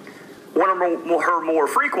time. One of her more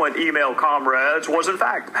frequent email comrades was in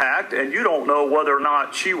fact hacked, and you don't know whether or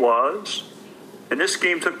not she was. And this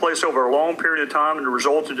scheme took place over a long period of time and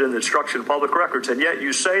resulted in the destruction of public records. And yet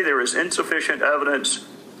you say there is insufficient evidence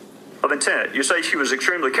of intent. You say she was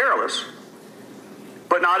extremely careless,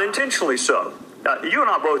 but not intentionally so. You and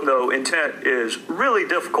I both know intent is really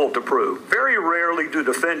difficult to prove. Very rarely do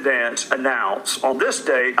defendants announce, on this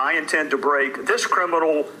date, I intend to break this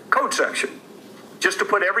criminal code section. Just to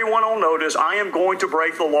put everyone on notice, I am going to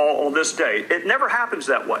break the law on this date. It never happens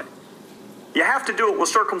that way. You have to do it with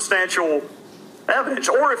circumstantial evidence.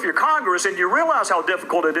 Or if you're Congress and you realize how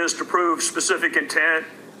difficult it is to prove specific intent,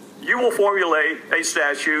 you will formulate a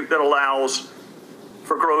statute that allows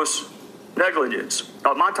for gross negligence.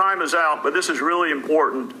 My time is out, but this is really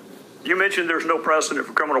important. You mentioned there's no precedent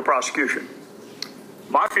for criminal prosecution.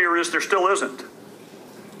 My fear is there still isn't.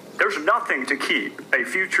 There's nothing to keep a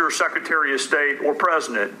future Secretary of State or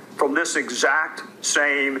President from this exact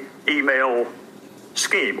same email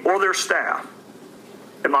scheme or their staff.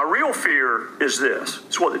 And my real fear is this.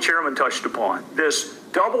 It's what the chairman touched upon. This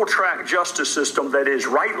double-track justice system that is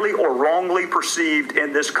rightly or wrongly perceived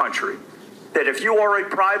in this country. That if you are a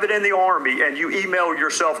private in the Army and you email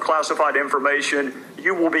yourself classified information,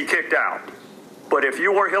 you will be kicked out. But if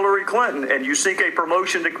you are Hillary Clinton and you seek a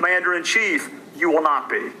promotion to Commander-in-Chief, you will not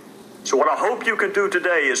be. So what I hope you can do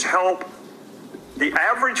today is help the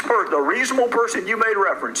average person, the reasonable person you made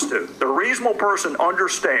reference to, the reasonable person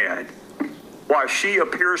understand why she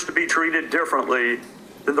appears to be treated differently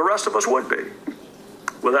than the rest of us would be.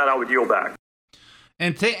 With that, I would yield back.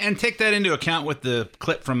 And take that into account with the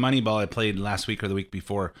clip from Moneyball I played last week or the week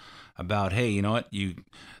before about, hey, you know what?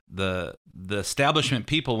 The establishment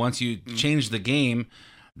people, once you change the game,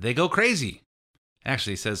 they go crazy.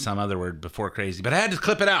 Actually, it says some other word before crazy, but I had to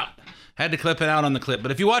clip it out. On the clip.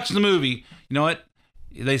 But if you watch the movie, you know what?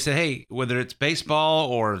 They say, hey, whether it's baseball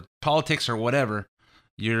or politics or whatever,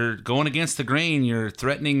 you're going against the grain. You're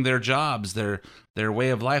threatening their jobs, their way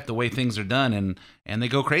of life, the way things are done, and they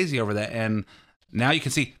go crazy over that. And now you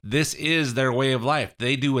can see this is their way of life.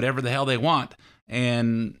 They do whatever the hell they want,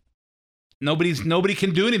 and nobody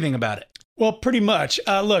can do anything about it. Well, pretty much.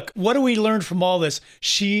 Look, what do we learn from all this?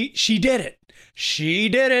 She did it. She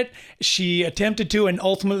did it. She attempted to and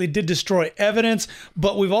ultimately did destroy evidence.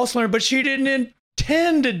 But we've also learned, but she didn't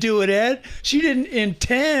intend to do it, Ed. She didn't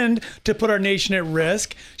intend to put our nation at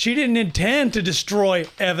risk. She didn't intend to destroy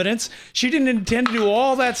evidence. She didn't intend to do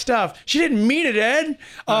all that stuff. She didn't mean it, Ed.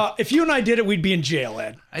 If you and I did it, we'd be in jail,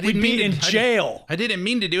 Ed. We'd be in jail. I didn't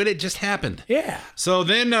mean to do it. It just happened. Yeah. So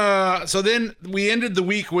then we ended the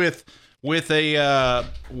week with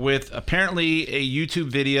apparently a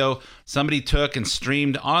YouTube video somebody took and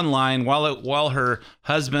streamed online while her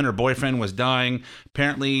husband or boyfriend was dying.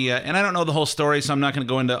 Apparently, and I don't know the whole story, so I'm not going to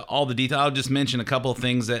go into all the detail. I'll just mention a couple of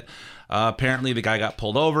things that apparently the guy got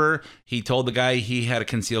pulled over. He told the guy he had a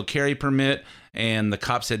concealed carry permit, and the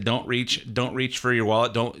cop said, "Don't reach for your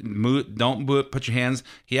wallet. Don't move. Don't put your hands."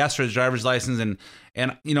 He asked for his driver's license,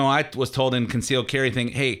 and you know, I was told in concealed carry thing,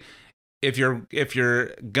 hey, if your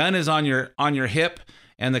gun is on your hip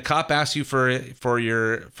and the cop asks you for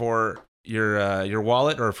your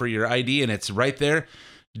wallet or for your ID and it's right there,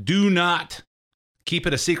 do not keep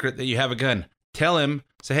it a secret that you have a gun. tell him,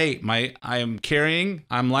 say, hey,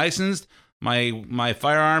 I'm licensed. My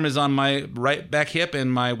firearm is on my right back hip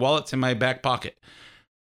and my wallet's in my back pocket.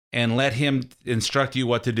 And let him instruct you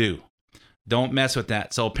what to do. Don't mess with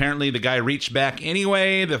that. So apparently the guy reached back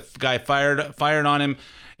anyway. The guy fired on him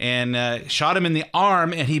and shot him in the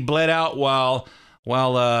arm, and he bled out while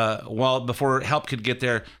before help could get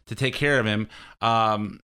there to take care of him.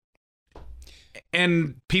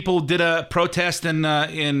 And people did a protest in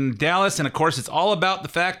Dallas, and of course it's all about the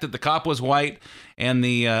fact that the cop was white and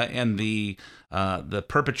the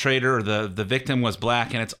perpetrator or the victim was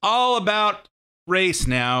black, and it's all about race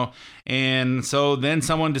now. And so then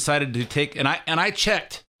someone decided to take, and I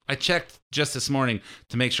checked just this morning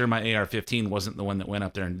to make sure my AR-15 wasn't the one that went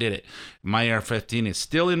up there and did it. My AR-15 is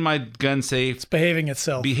still in my gun safe. It's behaving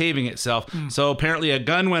itself. So apparently a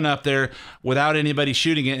gun went up there without anybody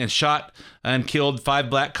shooting it and shot and killed 5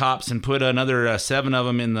 black cops and put another 7 of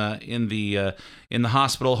them in the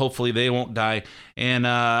hospital. Hopefully they won't die. And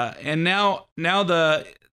now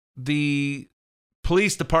the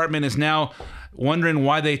police department is now wondering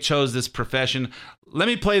why they chose this profession. Let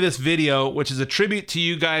me play this video, which is a tribute to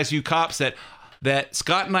you guys, you cops that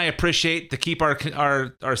Scott and I appreciate to keep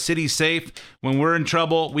our city safe. When we're in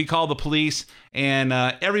trouble, we call the police, and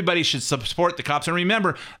everybody should support the cops. And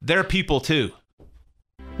remember, they're people too.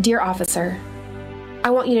 Dear officer, I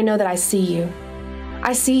want you to know that I see you.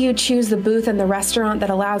 I see you choose the booth in the restaurant that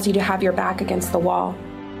allows you to have your back against the wall.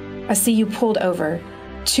 I see you pulled over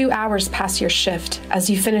 2 hours past your shift as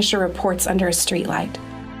you finish your reports under a streetlight.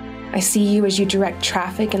 I see you as you direct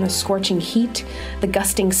traffic in the scorching heat, the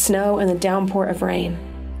gusting snow, and the downpour of rain.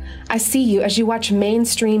 I see you as you watch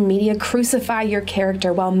mainstream media crucify your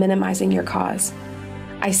character while minimizing your cause.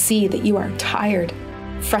 I see that you are tired,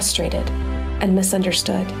 frustrated, and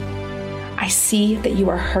misunderstood. I see that you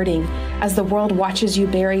are hurting as the world watches you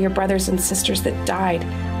bury your brothers and sisters that died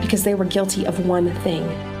because they were guilty of one thing: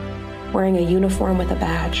 wearing a uniform with a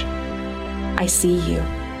badge. I see you.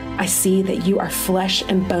 I see that you are flesh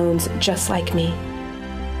and bones just like me.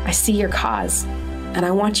 I see your cause, and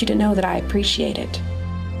I want you to know that I appreciate it.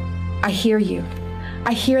 I hear you.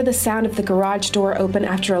 I hear the sound of the garage door open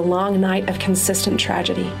after a long night of consistent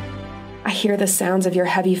tragedy. I hear the sounds of your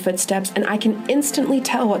heavy footsteps, and I can instantly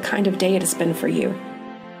tell what kind of day it has been for you.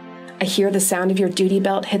 I hear the sound of your duty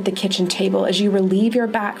belt hit the kitchen table as you relieve your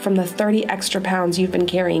back from the 30 extra pounds you've been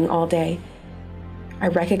carrying all day. I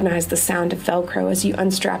recognize the sound of Velcro as you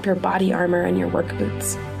unstrap your body armor and your work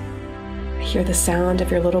boots. I hear the sound of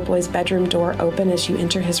your little boy's bedroom door open as you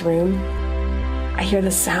enter his room. I hear the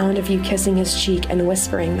sound of you kissing his cheek and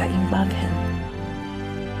whispering that you love him.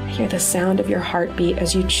 I hear the sound of your heartbeat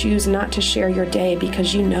as you choose not to share your day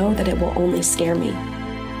because you know that it will only scare me.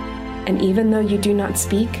 And even though you do not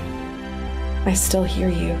speak, I still hear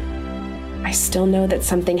you. I still know that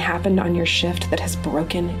something happened on your shift that has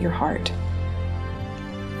broken your heart.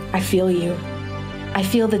 I feel you. I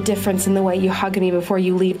feel the difference in the way you hug me before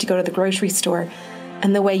you leave to go to the grocery store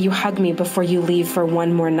and the way you hug me before you leave for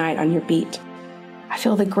one more night on your beat. I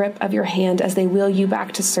feel the grip of your hand as they wheel you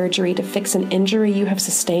back to surgery to fix an injury you have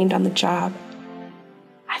sustained on the job.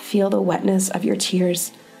 I feel the wetness of your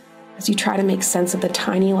tears as you try to make sense of the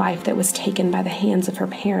tiny life that was taken by the hands of her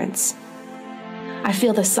parents. I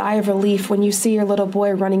feel the sigh of relief when you see your little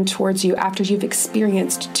boy running towards you after you've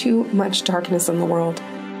experienced too much darkness in the world.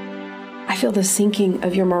 I feel the sinking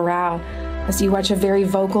of your morale as you watch a very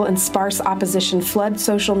vocal and sparse opposition flood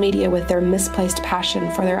social media with their misplaced passion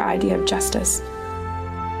for their idea of justice.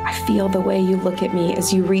 I feel the way you look at me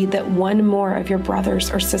as you read that one more of your brothers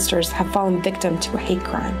or sisters have fallen victim to a hate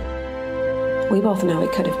crime. We both know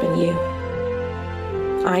it could have been you.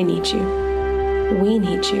 I need you. We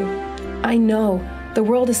need you. I know the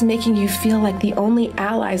world is making you feel like the only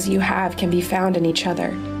allies you have can be found in each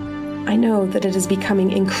other. I know that it is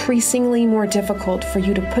becoming increasingly more difficult for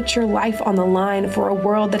you to put your life on the line for a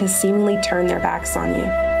world that has seemingly turned their backs on you.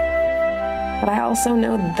 But I also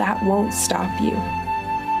know that won't stop you.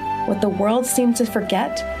 What the world seems to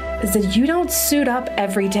forget is that you don't suit up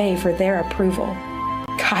every day for their approval.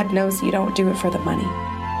 God knows you don't do it for the money.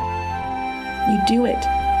 You do it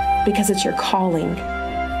because it's your calling.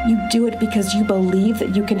 You do it because you believe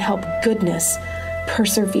that you can help goodness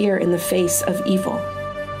persevere in the face of evil.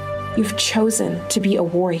 You've chosen to be a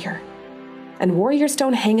warrior, and warriors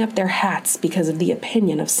don't hang up their hats because of the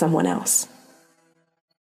opinion of someone else.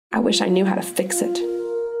 I wish I knew how to fix it.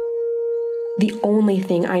 The only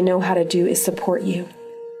thing I know how to do is support you.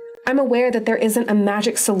 I'm aware that there isn't a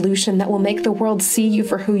magic solution that will make the world see you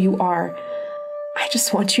for who you are. I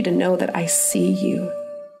just want you to know that I see you.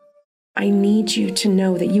 I need you to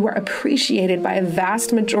know that you are appreciated by a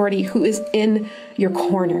vast majority who is in your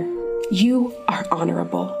corner. You are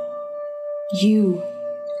honorable. You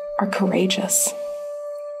are courageous.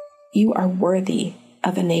 You are worthy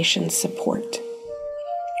of a nation's support.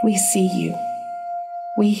 We see you.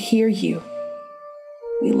 We hear you.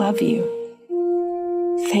 We love you.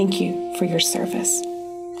 Thank you for your service.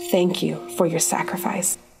 Thank you for your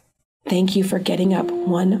sacrifice. Thank you for getting up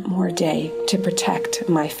one more day to protect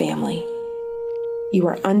my family. You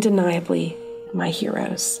are undeniably my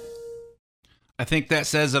heroes. I think that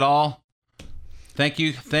says it all. Thank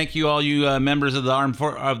you, all you members of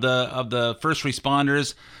the first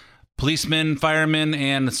responders, policemen, firemen,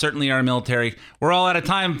 and certainly our military. We're all out of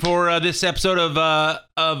time for this episode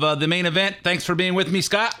of The Main Event. Thanks for being with me,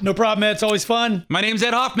 Scott. No problem, Ed. It's always fun. My name's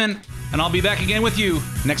Ed Hoffman, and I'll be back again with you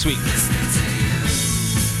next week.